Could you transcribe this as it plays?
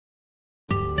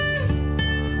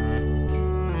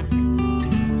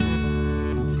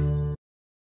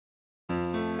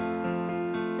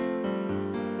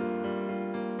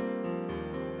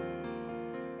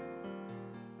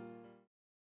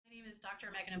is Dr.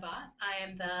 Meghana Bhatt. I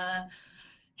am the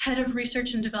head of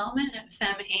research and development at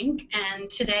FEM Inc. And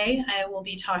today I will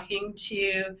be talking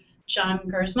to John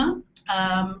Gerzema,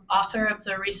 author of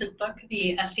the recent book,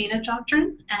 The Athena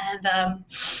Doctrine. And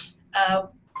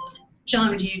John,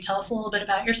 would you tell us a little bit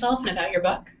about yourself and about your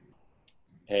book?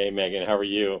 Hey Megan, how are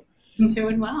you? I'm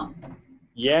doing well.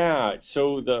 Yeah,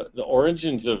 so the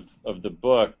origins of the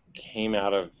book came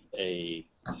out of a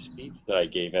speech that I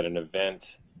gave at an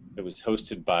event that was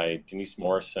hosted by Denise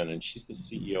Morrison, and she's the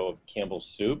CEO of Campbell's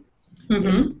Soup.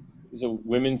 Mm-hmm. It's a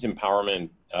women's empowerment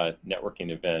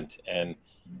networking event, and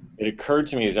it occurred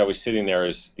to me as I was sitting there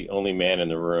as the only man in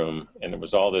the room, and there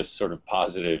was all this sort of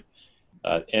positive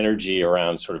energy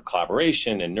around sort of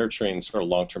collaboration and nurturing sort of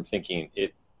long-term thinking.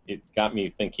 It got me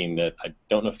thinking that I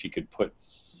don't know if you could put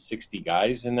 60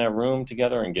 guys in that room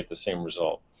together and get the same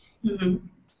result. Mm-hmm.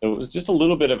 So it was just a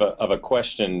little bit of a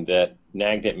question that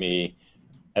nagged at me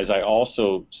as I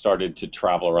also started to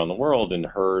travel around the world and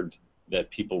heard that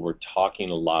people were talking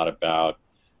a lot about,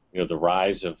 the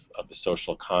rise of the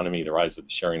social economy, the rise of the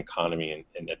sharing economy,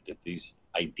 and that these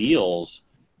ideals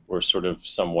were sort of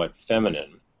somewhat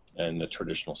feminine in the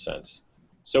traditional sense.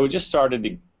 So it just started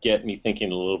to get me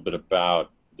thinking a little bit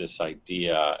about this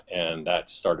idea, and that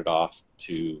started off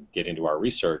to get into our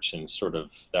research, and sort of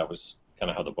that was kind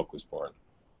of how the book was born.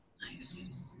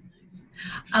 Nice.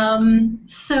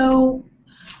 So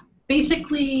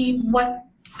basically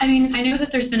I know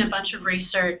that there's been a bunch of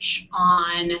research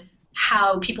on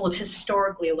how people have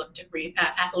historically looked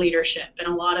at leadership, and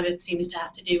a lot of it seems to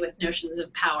have to do with notions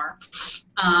of power.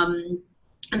 And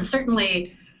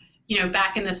certainly,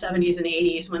 back in the 70s and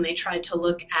 80s when they tried to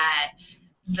look at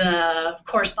the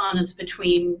correspondence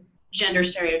between gender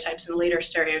stereotypes and leader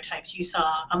stereotypes, you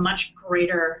saw a much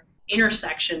greater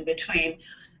intersection between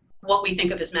what we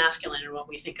think of as masculine and what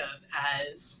we think of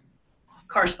as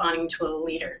corresponding to a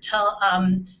leader.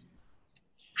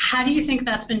 How do you think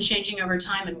that's been changing over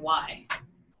time, and why?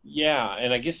 Yeah,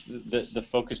 and I guess the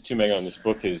focus too, Megan, on this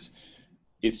book is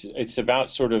it's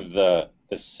about sort of the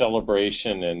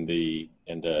celebration and the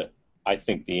I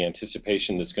think the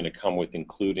anticipation that's going to come with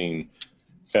including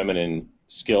feminine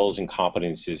skills and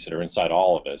competencies that are inside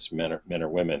all of us, men or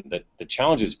women. That the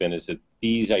challenge has been is that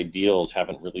these ideals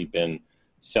haven't really been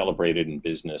celebrated in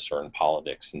business or in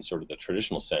politics in sort of the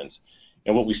traditional sense.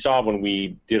 And what we saw when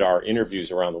we did our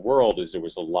interviews around the world is there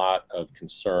was a lot of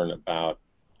concern about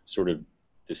sort of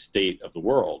the state of the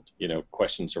world,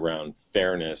 questions around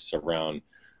fairness, around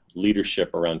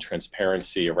leadership, around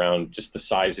transparency, around just the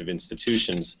size of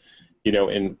institutions.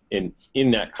 In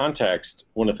that context,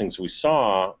 one of the things we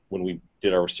saw when we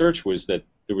did our research was that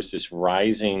there was this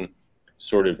rising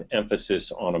sort of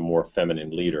emphasis on a more feminine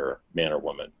leader, man or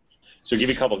woman. So to give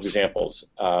you a couple of examples,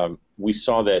 we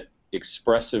saw that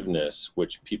expressiveness,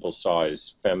 which people saw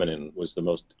as feminine, was the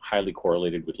most highly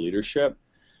correlated with leadership.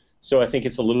 So I think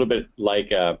it's a little bit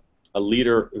like a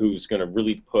leader who's going to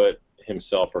really put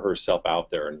himself or herself out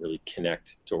there and really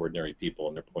connect to ordinary people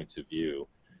and their points of view.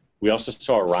 We also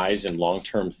saw a rise in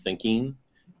long-term thinking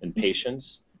and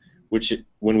patience, which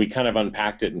when we kind of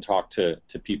unpacked it and talked to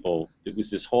people, it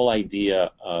was this whole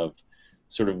idea of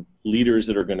sort of leaders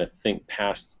that are going to think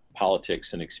past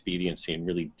politics and expediency and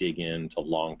really dig into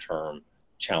long-term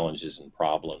challenges and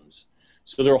problems.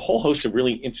 So there are a whole host of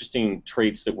really interesting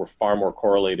traits that were far more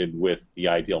correlated with the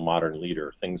ideal modern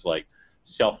leader, things like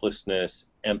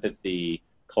selflessness, empathy,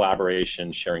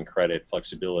 collaboration, sharing credit,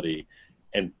 flexibility,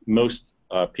 and most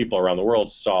people around the world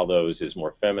saw those as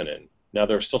more feminine. Now,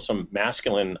 there are still some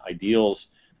masculine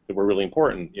ideals that were really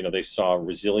important. They saw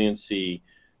resiliency,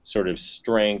 sort of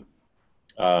strength,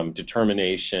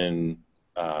 determination.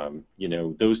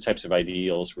 Those types of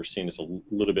ideals were seen as a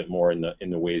little bit more in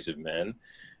the ways of men.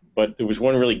 But there was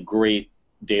one really great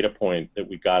data point that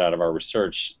we got out of our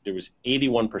research. There was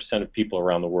 81% of people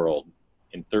around the world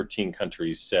in 13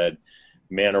 countries said,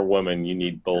 man or woman, you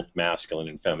need both masculine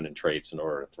and feminine traits in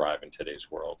order to thrive in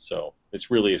today's world. So it's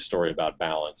really a story about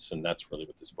balance, and that's really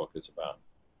what this book is about.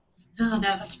 Oh,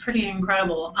 no, that's pretty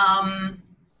incredible.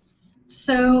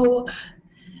 So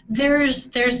there's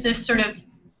this sort of,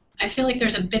 I feel like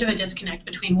there's a bit of a disconnect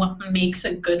between what makes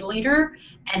a good leader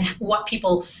and what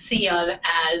people see of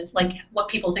as, like, what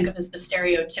people think of as the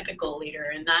stereotypical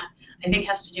leader, and that I think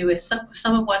has to do with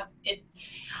some of what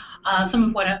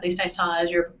at least I saw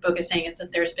as your book is saying is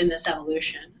that there's been this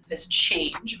evolution, this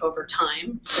change over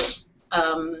time.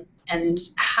 And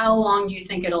how long do you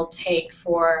think it'll take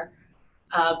for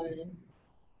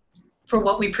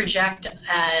what we project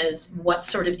as what's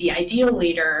sort of the ideal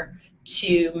leader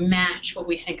to match what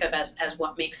we think of as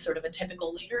what makes sort of a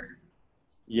typical leader?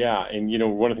 Yeah, and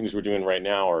one of the things we're doing right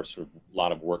now are sort of a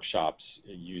lot of workshops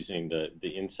using the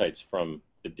insights from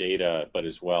the data, but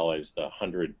as well as the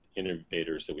 100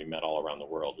 innovators that we met all around the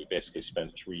world. We basically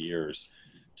spent 3 years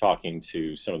talking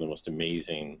to some of the most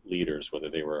amazing leaders, whether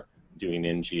they were doing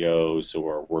NGOs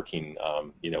or working,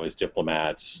 as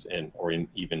diplomats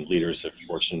even leaders of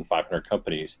Fortune 500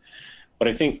 companies. But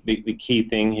I think the key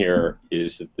thing here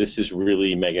is that this is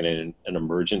really, Megan, an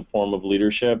emergent form of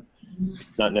leadership.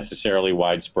 It's not necessarily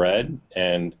widespread,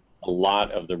 and a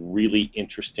lot of the really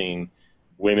interesting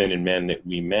women and men that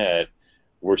we met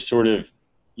were sort of,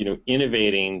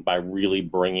 innovating by really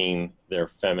bringing their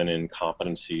feminine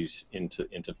competencies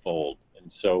into fold.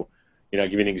 And so, I'll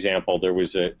give you an example. There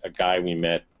was a guy we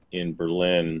met in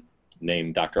Berlin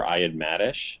named Dr. Ayad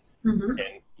Madish, Mm-hmm.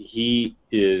 and he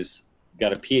is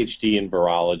got a PhD in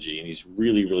virology, and he's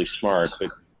really, really smart, but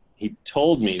he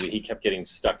told me that he kept getting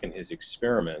stuck in his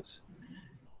experiments.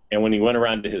 And when he went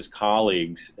around to his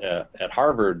colleagues at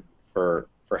Harvard for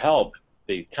help,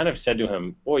 they kind of said to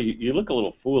him, "Boy, you look a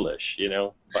little foolish,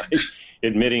 by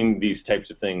admitting these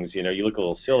types of things. You look a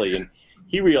little silly." And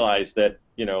he realized that,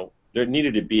 there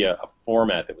needed to be a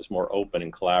format that was more open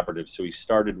and collaborative. So he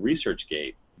started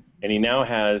ResearchGate, and he now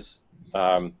has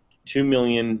 2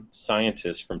 million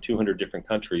scientists from 200 different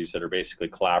countries that are basically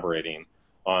collaborating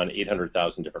on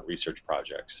 800,000 different research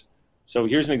projects. So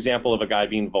here's an example of a guy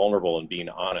being vulnerable and being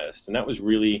honest. And that was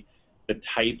really the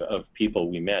type of people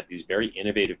we met, these very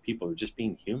innovative people who were just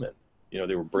being human.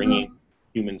 They were bringing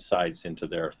human sides into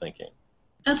their thinking.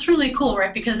 That's really cool,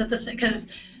 right? Because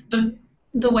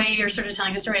the way you're sort of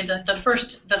telling the story is that the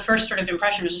first sort of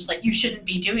impression was just like, you shouldn't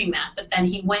be doing that. But then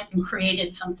he went and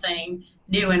created something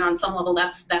new, and on some level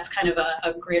that's kind of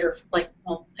a greater, I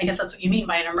guess that's what you mean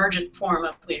by an emergent form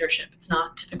of leadership. It's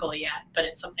not typical yet, but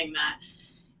it's something that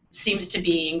seems to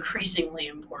be increasingly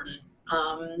important.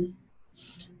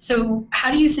 So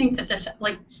how do you think that this,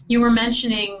 you were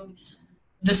mentioning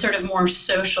the sort of more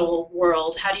social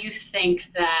world, how do you think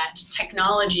that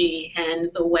technology and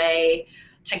the way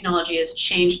technology has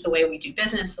changed the way we do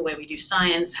business, the way we do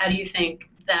science, how do you think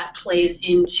that plays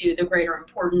into the greater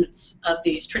importance of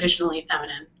these traditionally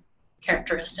feminine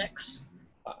characteristics?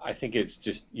 I think it's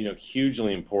just,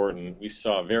 hugely important. We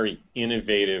saw very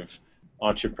innovative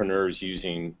entrepreneurs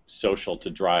using social to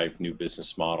drive new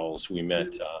business models. We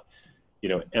met,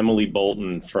 Emily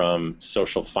Bolton from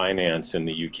Social Finance in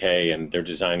the UK, and they're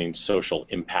designing social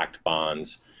impact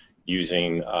bonds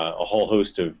using a whole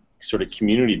host of sort of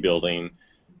community building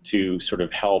to sort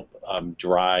of help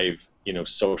drive,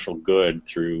 social good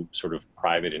through sort of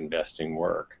private investor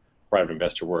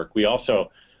work. We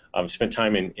also spent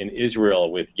time in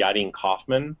Israel with Yadin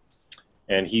Kaufman,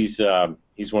 and he's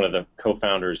one of the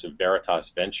co-founders of Veritas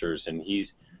Ventures, and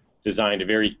he's designed a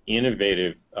very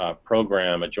innovative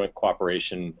program, a joint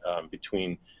cooperation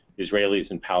between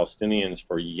Israelis and Palestinians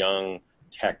for young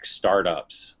tech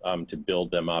startups to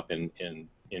build them up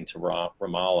into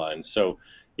Ramallah. And so,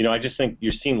 I just think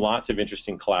you're seeing lots of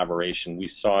interesting collaboration. We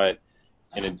saw it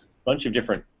in a bunch of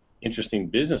different interesting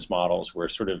business models where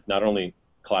sort of not only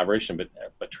collaboration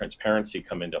but transparency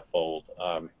come into fold.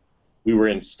 We were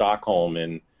in Stockholm,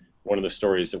 and one of the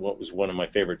stories that was one of my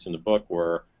favorites in the book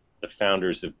were the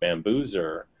founders of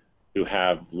Bambuser, who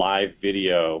have live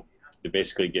video that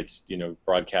basically gets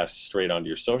broadcast straight onto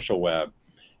your social web.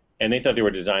 And they thought they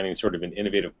were designing sort of an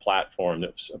innovative platform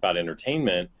that was about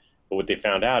entertainment. But what they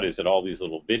found out is that all these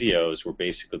little videos were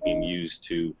basically being used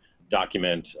to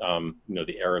document,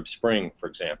 the Arab Spring, for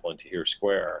example, in Tahrir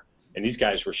Square. And these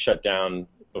guys were shut down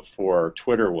before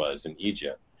Twitter was in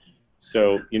Egypt.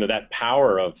 So, that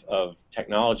power of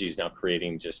technology is now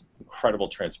creating just incredible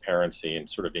transparency and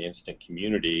sort of the instant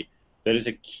community. That is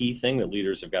a key thing that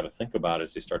leaders have got to think about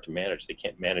as they start to manage. They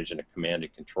can't manage in a command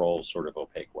and control sort of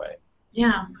opaque way.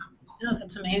 Yeah,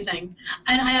 that's amazing.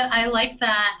 And I like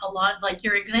that a lot, like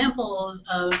your examples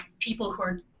of people who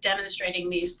are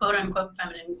demonstrating these quote unquote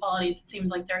feminine qualities. It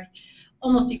seems like they're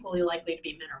almost equally likely to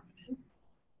be men or women.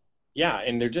 Yeah,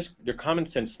 and they're common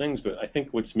sense things, but I think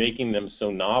what's making them so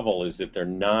novel is that they're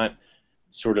not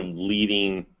sort of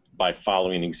leading by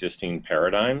following existing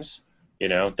paradigms.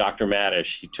 Dr.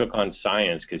 Madish, he took on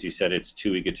science because he said it's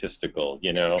too egotistical.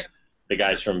 The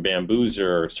guys from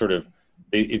Bambuser sort of,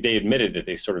 they admitted that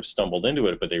they sort of stumbled into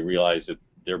it, but they realized that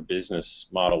their business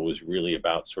model was really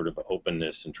about sort of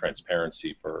openness and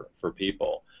transparency for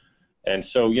people. And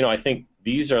so, I think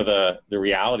these are the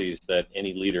realities that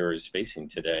any leader is facing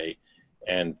today.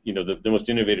 And, the most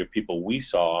innovative people we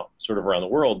saw sort of around the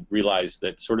world realized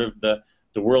that sort of the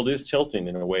world is tilting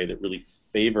in a way that really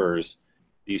favors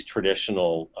these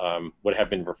traditional, what have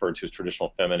been referred to as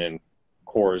traditional feminine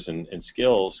cores and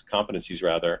skills, competencies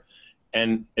rather,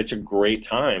 and it's a great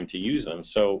time to use them.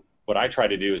 So what I try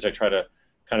to do is I try to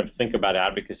kind of think about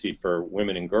advocacy for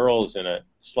women and girls in a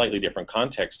slightly different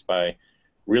context by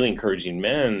really encouraging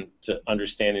men to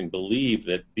understand and believe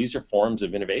that these are forms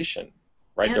of innovation,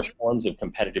 right? Yeah. They're forms of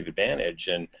competitive advantage.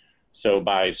 And so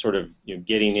by sort of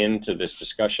getting into this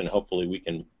discussion, hopefully we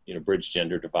can bridge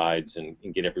gender divides and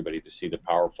get everybody to see the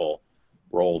powerful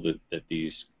role that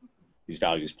these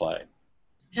values play.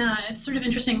 Yeah, it's sort of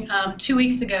interesting. 2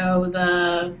 weeks ago,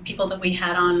 the people that we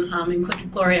had on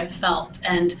included Gloria Felt,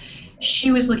 and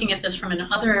she was looking at this from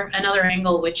another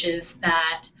angle, which is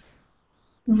that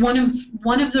one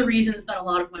of the reasons that a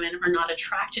lot of women are not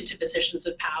attracted to positions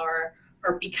of power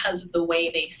are because of the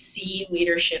way they see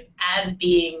leadership as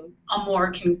being a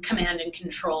more command and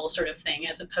control sort of thing,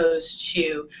 as opposed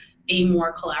to being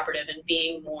more collaborative and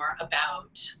being more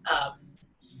about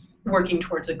working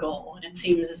towards a goal. And it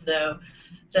seems as though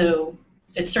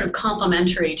it's sort of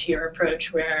complementary to your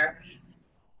approach, where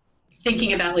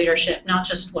thinking about leadership, not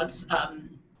just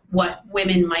what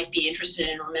women might be interested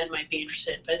in or men might be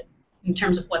interested in, but in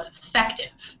terms of what's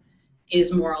effective,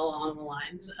 is more along the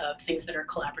lines of things that are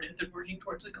collaborative and working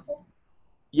towards a goal.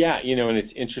 Yeah, and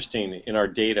it's interesting. In our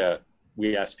data,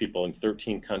 we asked people in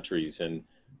 13 countries, and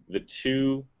the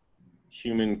two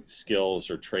human skills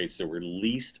or traits that were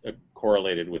least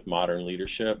correlated with modern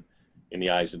leadership in the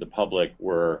eyes of the public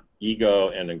were ego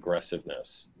and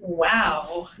aggressiveness.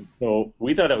 Wow. So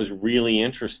we thought that was really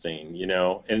interesting,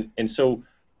 and so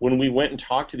when we went and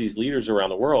talked to these leaders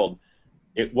around the world,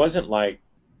 it wasn't like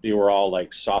they were all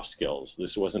like soft skills.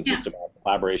 This wasn't just about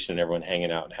collaboration and everyone hanging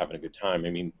out and having a good time. I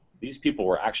mean, these people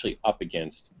were actually up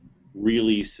against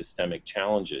really systemic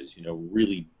challenges,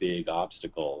 really big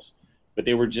obstacles, but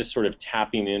they were just sort of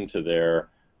tapping into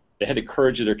they had the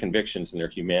courage of their convictions and their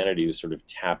humanity to sort of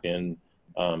tap in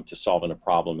to solving a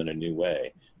problem in a new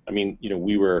way. I mean,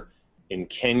 we were in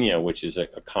Kenya, which is an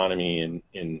economy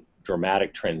in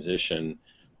dramatic transition.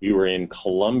 We were in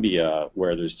Colombia,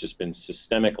 where there's just been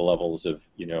systemic levels of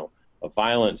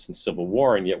violence and civil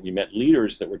war, and yet we met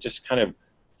leaders that were just kind of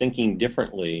thinking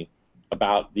differently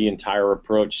about the entire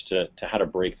approach to how to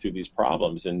break through these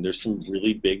problems. And there's some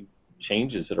really big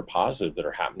changes that are positive that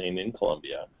are happening in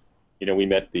Colombia. We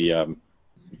met the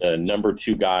number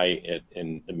 2 guy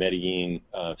in the Medellin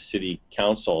city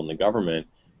council and the government,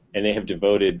 and they have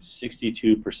devoted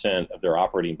 62% of their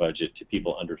operating budget to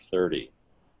people under 30.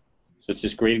 So it's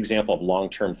this great example of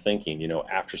long-term thinking,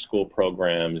 after-school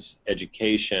programs,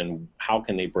 education. How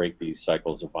can they break these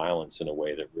cycles of violence in a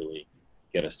way that really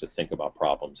get us to think about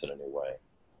problems in a new way?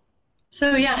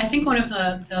 So yeah, I think one of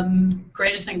the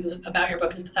greatest things about your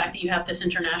book is the fact that you have this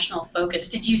international focus.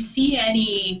 Did you see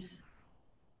any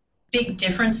big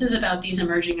differences about these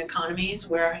emerging economies,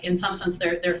 where in some sense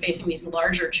they're facing these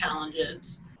larger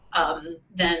challenges than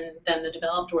the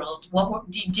developed world?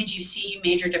 Did you see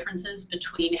major differences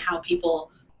between how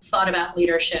people thought about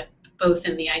leadership, both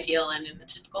in the ideal and in the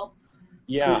typical?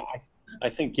 Yeah, I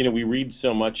think we read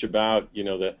so much about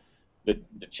the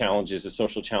challenges, the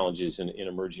social challenges in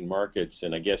emerging markets,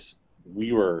 and I guess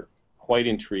we were quite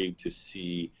intrigued to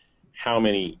see how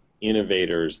many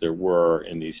innovators there were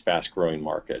in these fast-growing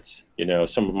markets.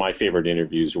 Some of my favorite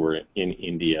interviews were in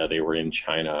India, they were in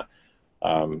China,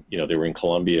 they were in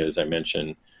Colombia, as I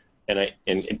mentioned, and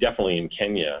definitely in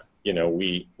Kenya.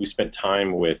 We spent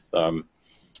time with Bob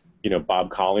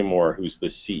Collymore, who's the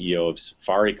CEO of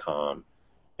Safaricom,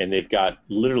 and they've got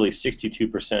literally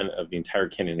 62% of the entire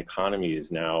Kenyan economy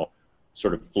is now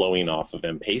sort of flowing off of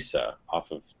M-Pesa,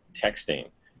 off of texting.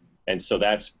 And so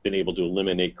that's been able to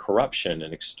eliminate corruption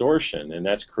and extortion, and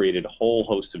that's created a whole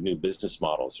host of new business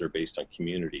models that are based on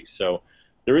community. So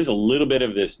there is a little bit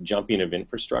of this jumping of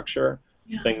infrastructure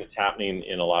thing that's happening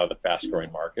in a lot of the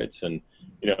fast-growing markets. And,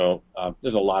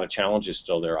 there's a lot of challenges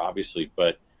still there, obviously,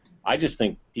 but I just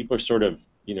think people are sort of,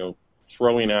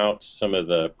 throwing out some of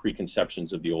the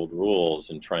preconceptions of the old rules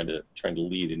and trying to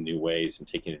lead in new ways and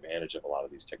taking advantage of a lot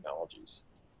of these technologies.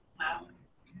 Wow.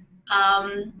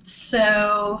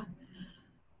 So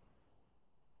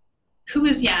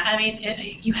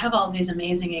you have all these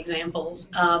amazing examples.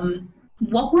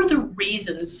 What were the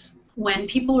reasons when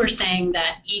people were saying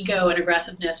that ego and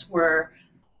aggressiveness were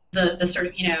the sort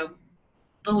of,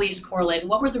 the least correlated?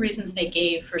 What were the reasons they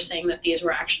gave for saying that these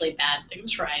were actually bad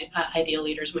things for ideal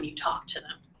leaders when you talk to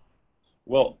them?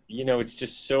 Well, it's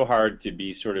just so hard to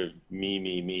be sort of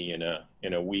me in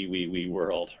a we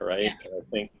world, right? Yeah. And I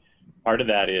think part of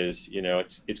that is,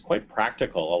 it's quite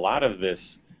practical. A lot of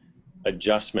this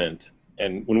adjustment,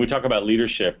 and when we talk about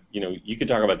leadership, you could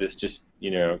talk about this just,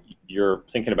 you're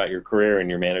thinking about your career and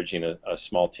you're managing a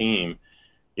small team.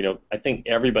 I think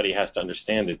everybody has to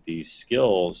understand that these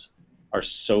skills are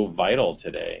so vital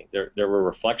today. They're a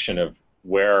reflection of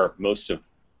where most of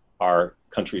our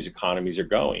country's economies are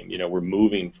going. We're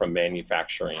moving from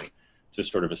manufacturing to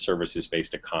sort of a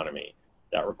services-based economy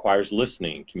that requires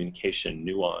listening, communication,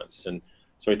 nuance. And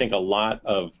so I think a lot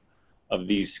of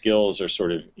these skills are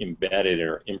sort of embedded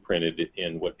or imprinted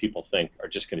in what people think are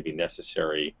just going to be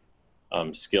necessary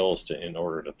skills in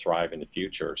order to thrive in the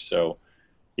future. So,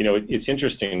 it's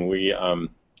interesting. We've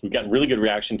gotten really good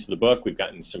reaction to the book. We've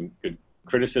gotten some good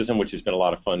criticism, which has been a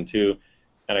lot of fun too.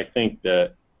 And I think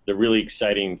the really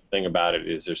exciting thing about it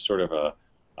is there's sort of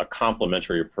a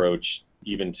complementary approach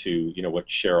even to what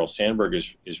Sheryl Sandberg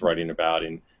is writing about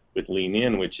with Lean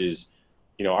In, which is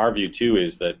our view too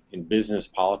is that in business,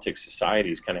 politics,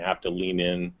 societies kind of have to lean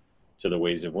in to the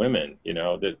ways of women.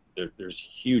 That there's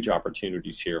huge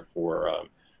opportunities here for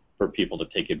people to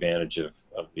take advantage of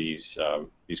these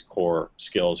core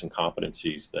skills and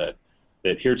competencies that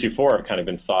heretofore have kind of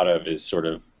been thought of as sort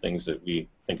of things that we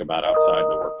think about outside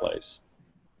the workplace.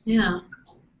 Yeah.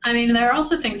 I mean, there are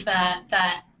also things that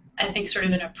I think sort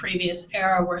of in a previous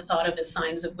era were thought of as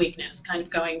signs of weakness, kind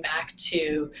of going back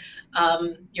to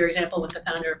your example with the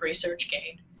founder of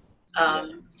ResearchGate.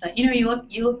 It's that,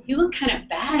 you look kind of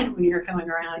bad when you're going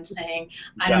around saying,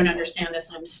 I don't understand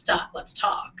this, I'm stuck, let's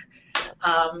talk.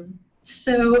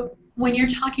 So when you're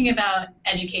talking about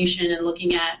education and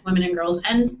looking at women and girls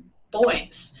and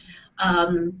boys,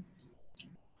 how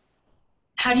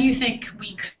do you think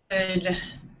we could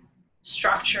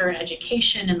structure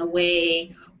education in the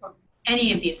way, or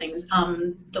any of these things,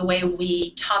 the way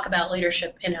we talk about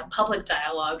leadership in a public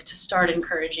dialogue to start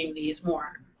encouraging these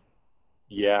more?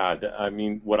 Yeah, I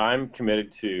mean, what I'm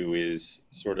committed to is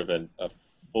sort of a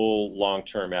full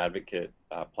long-term advocate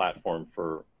platform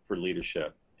for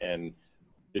leadership. And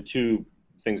the two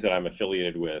things that I'm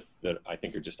affiliated with that I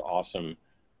think are just awesome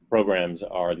programs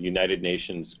are the United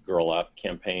Nations Girl Up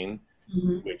campaign,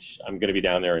 which I'm going to be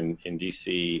down there in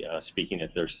DC speaking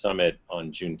at their summit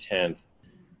on June 10th.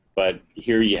 But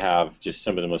here you have just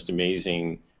some of the most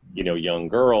amazing, young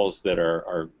girls that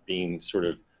are being sort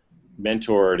of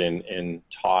mentored and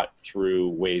taught through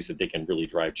ways that they can really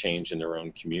drive change in their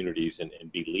own communities and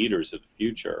be leaders of the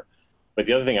future. But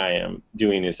the other thing I am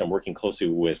doing is I'm working closely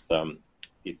with the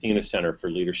Athena Center for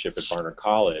Leadership at Barnard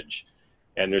College.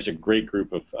 And there's a great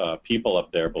group of people up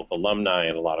there, both alumni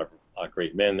and a lot of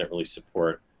great men that really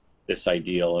support this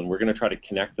ideal. And we're going to try to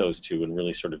connect those two and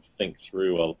really sort of think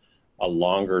through a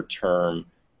longer term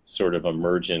sort of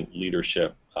emergent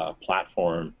leadership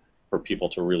platform for people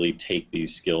to really take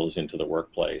these skills into the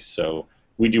workplace. So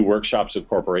we do workshops with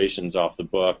corporations off the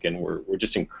book, and we're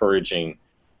just encouraging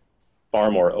far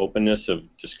more openness of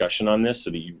discussion on this so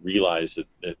that you realize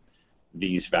that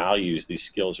these values, these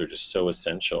skills are just so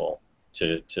essential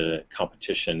to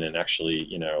competition and actually,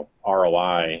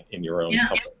 ROI in your own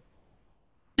company.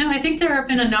 No, I think there have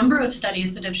been a number of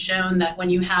studies that have shown that when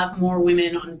you have more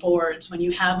women on boards, when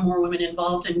you have more women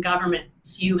involved in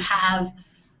governments, you have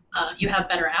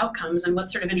better outcomes. And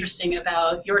what's sort of interesting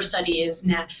about your study is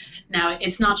now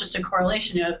it's not just a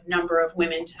correlation of number of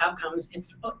women to outcomes.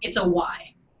 It's a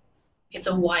why. It's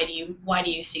a why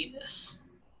do you see this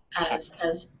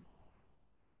as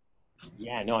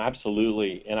Yeah, no,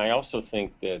 absolutely. And I also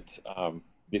think that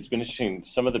it's been interesting.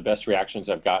 Some of the best reactions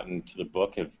I've gotten to the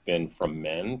book have been from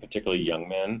men, particularly young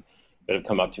men, that have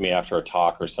come up to me after a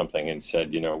talk or something and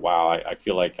said, wow, I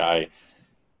feel like I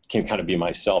can kind of be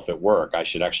myself at work. I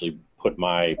should actually put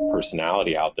my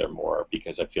personality out there more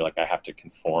because I feel like I have to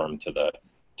conform to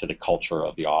the culture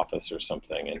of the office or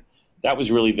something. And that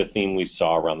was really the theme we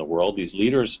saw around the world. These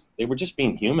leaders, they were just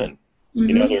being human.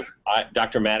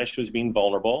 Dr. Madish was being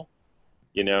vulnerable.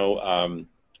 In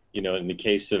the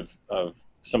case of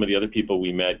some of the other people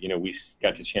we met, we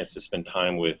got the chance to spend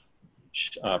time with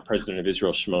President of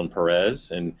Israel, Shimon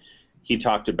Peres, and he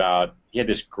had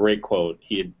this great quote.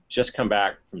 He had just come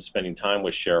back from spending time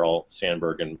with Sheryl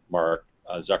Sandberg and Mark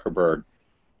Zuckerberg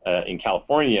in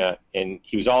California, and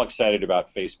he was all excited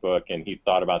about Facebook, and he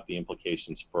thought about the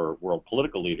implications for world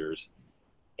political leaders.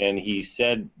 And he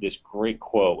said this great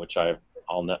quote, which I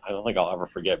don't think I'll ever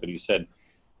forget, but he said,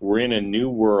 "We're in a new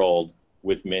world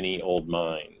with many old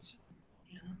minds."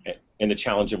 Yeah. And the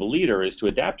challenge of a leader is to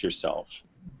adapt yourself.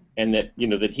 And that,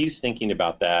 that he's thinking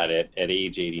about that at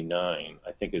age 89,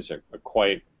 I think is a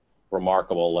quite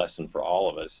remarkable lesson for all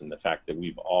of us, in the fact that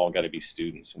we've all got to be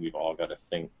students and we've all got to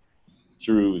think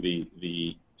through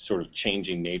the sort of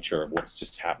changing nature of what's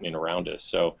just happening around us.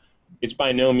 So it's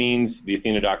by no means, the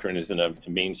Athena Doctrine isn't a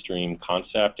mainstream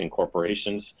concept in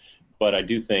corporations, but I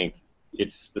do think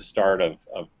it's the start of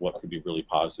what could be really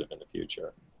positive in the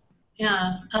future.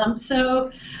 Yeah. So,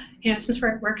 since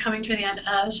we're coming to the end,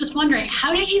 I was just wondering,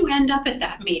 how did you end up at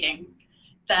that meeting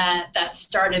that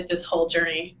started this whole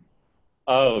journey?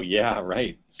 Oh yeah,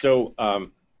 right. So,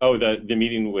 oh, the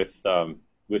meeting with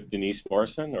Denise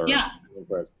Morrison, or Yeah.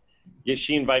 yeah,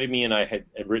 she invited me, and I had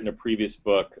written a previous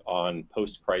book on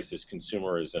post-crisis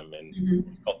consumerism, and Hmm.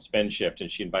 it's called Spend Shift,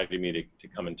 and she invited me to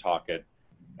come and talk at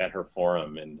her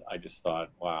forum, and I just thought,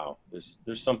 wow, there's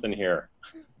something here.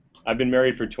 I've been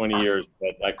married for 20 years,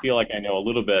 but I feel like I know a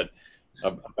little bit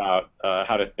about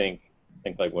how to think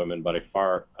like women, but I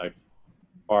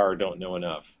far don't know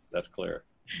enough. That's clear.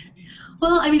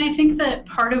 Well, I mean, I think that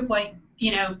part of what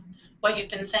you've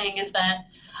been saying is that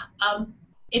um,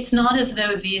 it's not as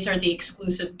though these are the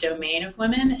exclusive domain of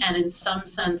women, and in some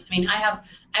sense, I mean, I have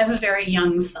a very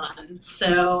young son,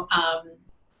 so How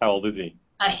old is he?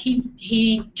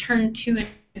 he turned 2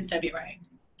 in February. Oh,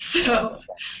 So that's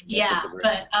such yeah, a great.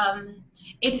 but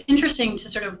it's interesting to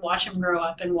sort of watch him grow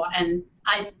up and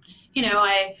I,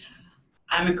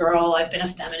 I'm a girl. I've been a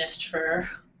feminist for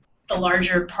the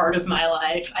larger part of my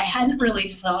life. I hadn't really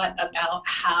thought about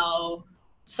how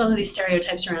some of these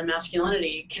stereotypes around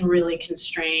masculinity can really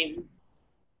constrain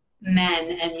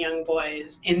men and young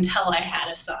boys until I had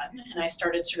a son, and I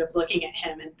started sort of looking at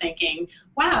him and thinking,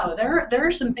 wow, there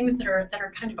are some things that are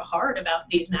kind of hard about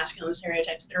these masculine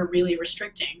stereotypes that are really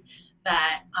restricting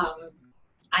that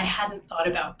I hadn't thought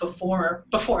about before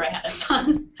I had a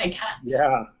son, I guess.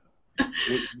 Yeah.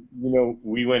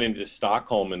 We went into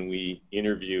Stockholm and we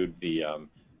interviewed the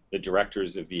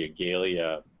directors of the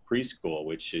Agalia preschool,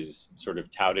 which is sort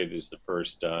of touted as the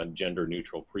first gender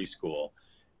neutral preschool.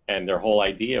 And their whole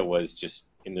idea was just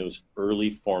in those early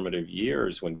formative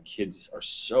years when kids are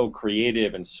so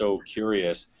creative and so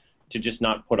curious to just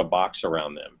not put a box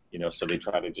around them, so they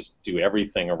try to just do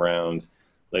everything around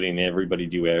letting everybody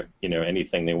do,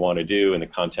 anything they want to do in the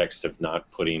context of not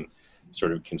putting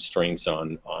sort of constraints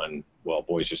on well,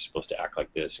 boys are supposed to act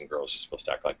like this and girls are supposed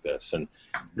to act like this. And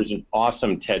there's an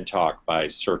awesome TED talk by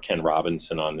Sir Ken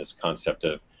Robinson on this concept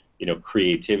of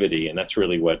creativity, and that's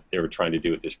really what they were trying to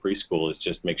do at this preschool, is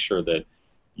just make sure that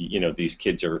these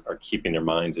kids are keeping their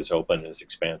minds as open and as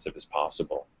expansive as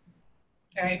possible.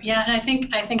 Right. Yeah, and I think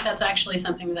that's actually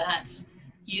something that's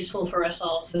useful for us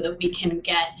all, so that we can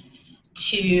get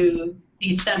to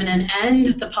these feminine and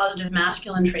the positive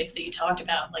masculine traits that you talked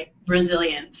about, like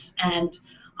resilience and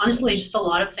honestly just a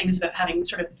lot of things about having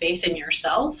sort of faith in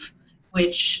yourself,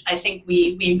 which I think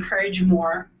we encourage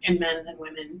more in men than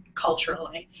women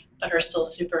culturally, but are still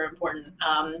super important.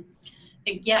 I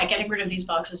think, yeah, getting rid of these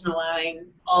boxes and allowing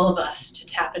all of us to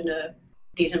tap into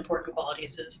these important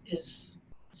qualities is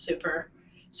super,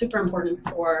 super important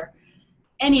for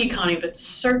any economy, but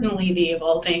certainly the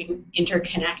evolving,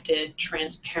 interconnected,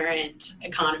 transparent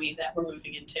economy that we're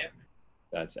moving into.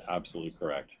 That's absolutely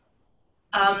correct.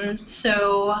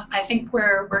 So I think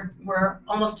we're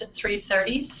almost at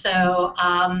 3:30. So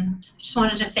I just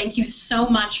wanted to thank you so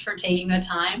much for taking the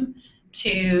time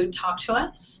to talk to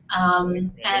us.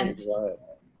 And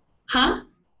huh?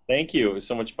 Thank you. It was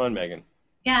so much fun, Megan.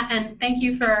 Yeah, and thank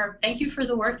you for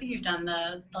the work that you've done.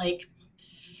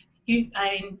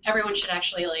 Everyone should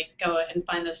actually go and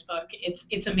find this book.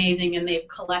 It's amazing, and they've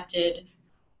collected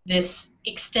this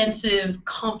extensive,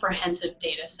 comprehensive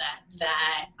data set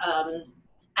that,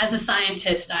 as a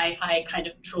scientist, I kind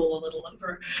of drool a little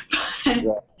over. But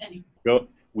Yeah. anyway, Go.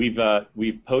 We've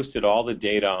posted all the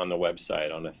data on the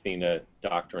website on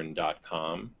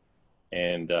athenadoctrine.com.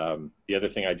 And the other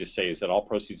thing I just say is that all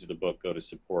proceeds of the book go to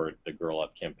support the Girl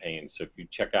Up campaign. So if you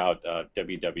check out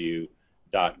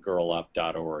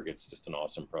www.girlup.org, it's just an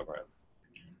awesome program.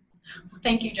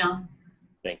 thank you, John.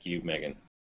 Thank you, Megan.